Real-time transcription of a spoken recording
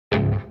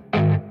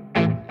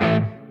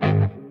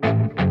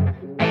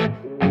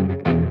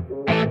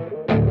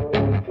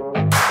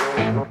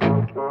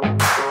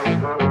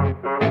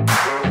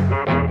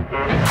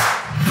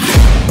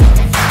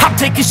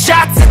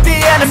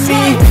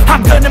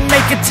I'm gonna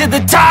make it to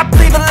the top,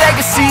 leave a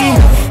legacy.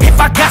 If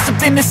I got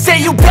something to say,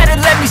 you better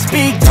let me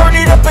speak. Turn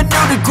it up a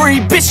new degree,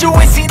 bitch, you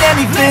ain't seen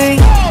anything.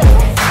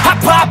 I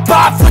pop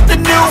off with the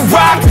new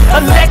rock,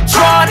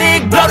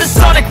 electronic, blow the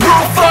sonic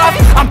roof up.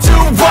 I'm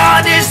too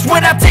honest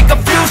when I take a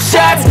few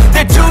shots.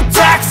 They're too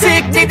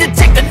toxic, need to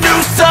take the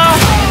noose off.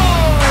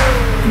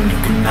 And you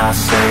cannot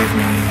save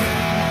me,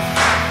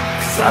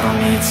 'cause I don't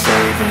need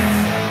saving.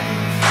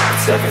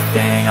 It's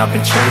everything I've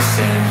been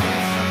chasing,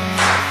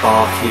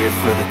 all here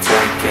for the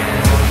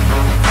taking.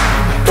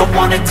 Don't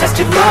wanna test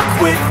your luck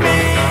with me,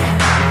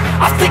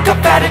 I think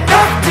I've had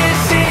enough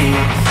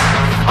disease.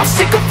 I'm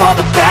sick of all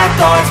the bad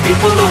thoughts,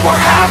 people who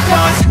are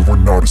half-nots. You are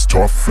not as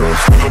tough as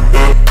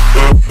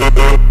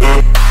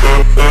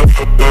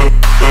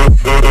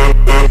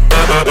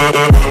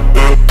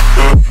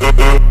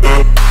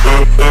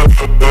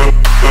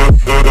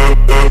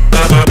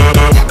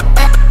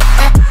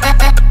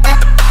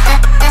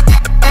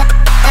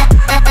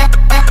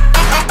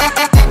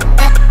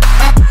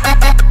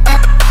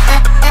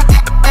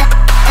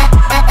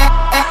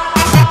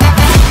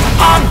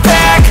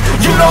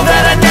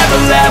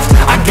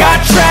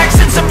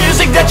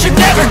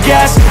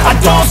I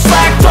don't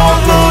slack,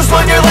 don't lose,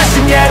 learn your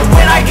lesson yet.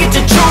 When I get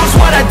to choose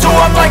what I do,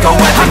 I'm like a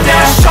weapon. I'm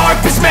not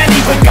sharp as many,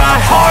 but got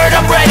heart.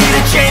 I'm ready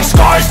to change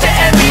scars to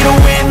envy, to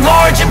win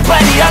large and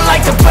plenty. I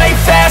like to play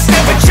fast,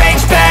 never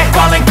change back.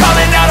 Calling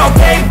out, I'll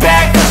pay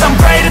back, 'cause I'm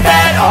great at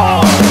that.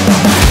 Oh,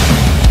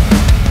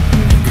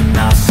 you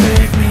cannot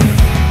save me,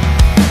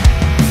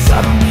 'cause I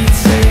don't need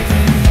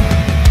saving.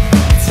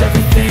 It's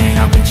everything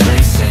I've been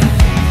chasing,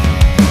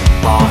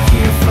 all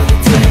here for the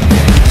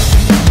taking.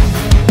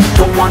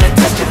 Don't wanna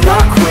test your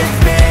luck with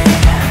me,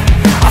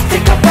 I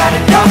think I've had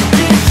enough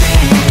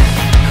disease.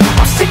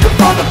 I'm sick of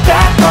all the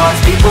bad thoughts,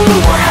 people who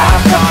are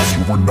half-nots.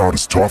 you are not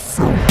as tough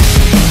though.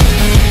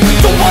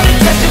 Don't wanna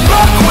test your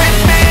luck with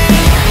me,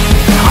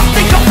 I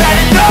think I've had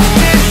enough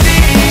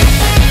disease.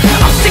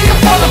 I'm sick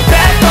of all the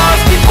bad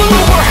thoughts, people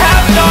who are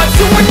half-nots,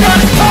 who are not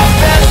as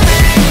tough as me.